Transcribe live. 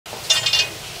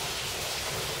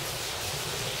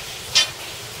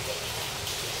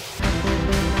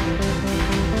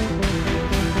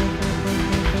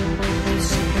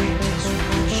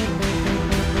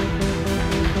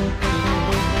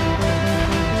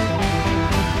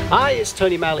Hi, it's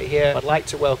Tony Mallett here. I'd like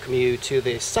to welcome you to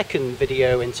this second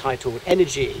video entitled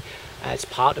Energy as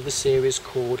part of a series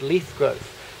called Leaf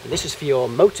Growth. And this is for your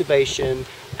motivation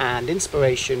and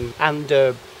inspiration. And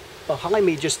behind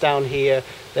me, just down here,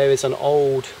 there is an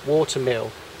old water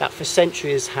mill that for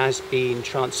centuries has been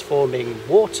transforming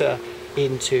water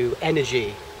into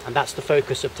energy. And that's the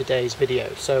focus of today's video.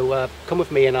 So come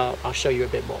with me and I'll show you a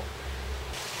bit more.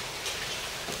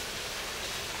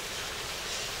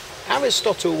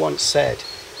 Aristotle once said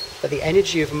that the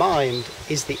energy of mind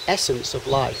is the essence of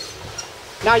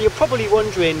life. Now you're probably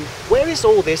wondering, where is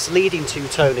all this leading to,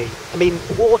 Tony? I mean,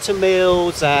 water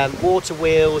mills and water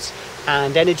wheels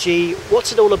and energy,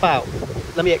 what's it all about?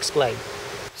 Let me explain.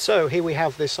 So here we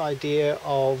have this idea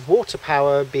of water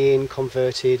power being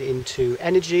converted into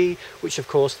energy, which of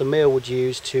course the mill would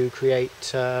use to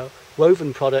create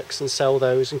woven products and sell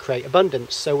those and create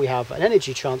abundance. So we have an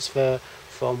energy transfer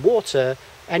from water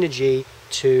energy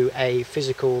to a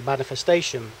physical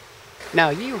manifestation. Now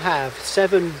you have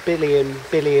 7 billion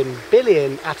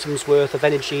atoms worth of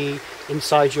energy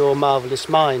inside your marvelous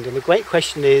mind, and the great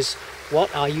question is,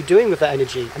 what are you doing with that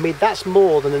energy? I mean, that's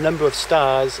more than the number of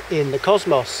stars in the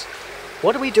cosmos.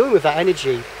 What are we doing with that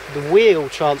energy? The wheel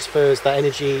transfers that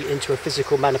energy into a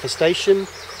physical manifestation.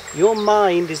 Your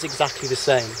mind is exactly the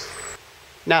same.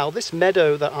 Now this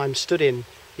meadow that I'm stood in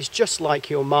is just like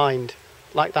your mind,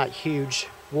 like that huge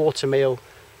water mill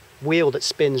wheel that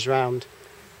spins round,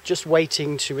 just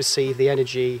waiting to receive the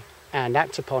energy and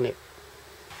act upon it.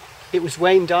 It was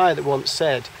Wayne Dyer that once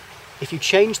said, if you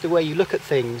change the way you look at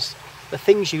things, the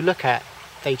things you look at,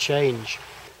 they change.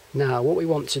 Now what we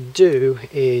want to do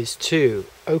is to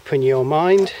open your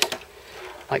mind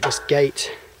like this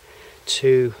gate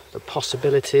to the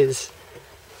possibilities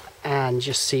and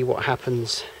just see what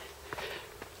happens.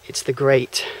 It's the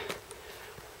great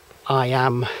I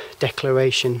am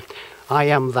declaration. I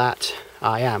am that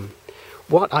I am.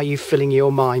 What are you filling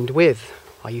your mind with?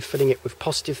 Are you filling it with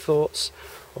positive thoughts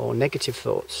or negative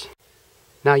thoughts?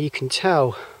 Now you can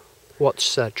tell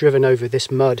what's driven over this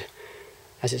mud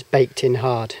as it's baked in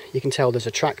hard. You can tell there's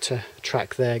a tractor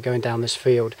track there going down this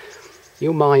field.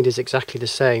 Your mind is exactly the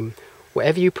same.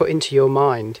 Whatever you put into your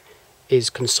mind is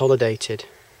consolidated,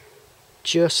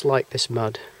 just like this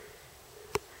mud.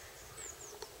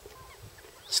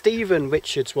 Stephen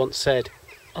Richards once said,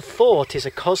 a thought is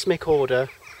a cosmic order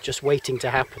just waiting to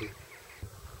happen.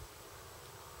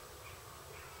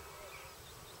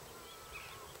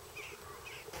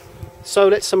 So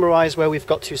let's summarise where we've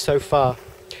got to so far.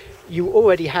 You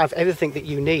already have everything that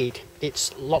you need.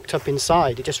 It's locked up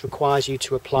inside. It just requires you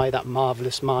to apply that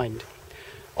marvellous mind.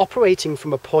 Operating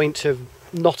from a point of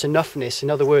not enoughness, in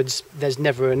other words, there's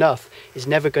never enough, is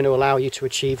never going to allow you to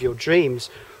achieve your dreams,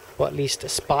 or at least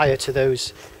aspire to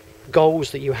those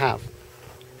goals that you have.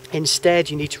 Instead,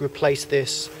 you need to replace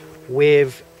this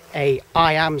with a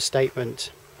I am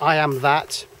statement. I am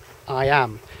that I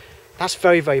am. That's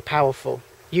very, very powerful.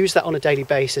 Use that on a daily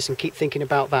basis and keep thinking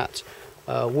about that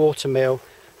water mill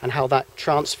and how that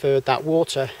transferred that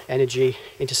water energy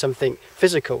into something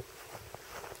physical.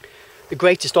 The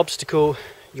greatest obstacle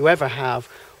you ever have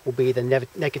will be the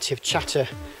negative chatter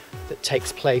that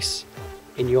takes place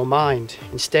in your mind.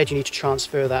 Instead, you need to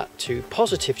transfer that to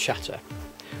positive chatter.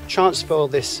 Form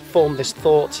this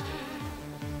thought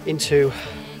into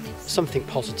something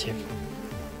positive.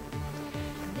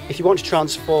 If you want to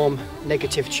transform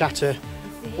negative chatter,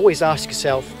 always ask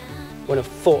yourself, when a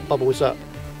thought bubbles up,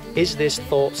 is this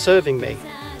thought serving me?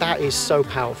 That is so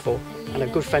powerful, and a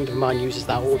good friend of mine uses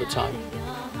that all the time.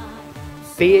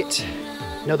 Be it,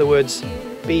 in other words,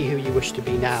 be who you wish to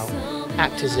be now.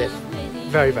 Act as if.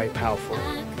 Very, very powerful.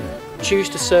 Choose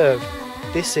to serve.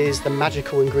 This is the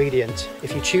magical ingredient.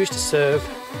 If you choose to serve,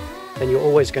 then you're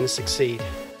always going to succeed.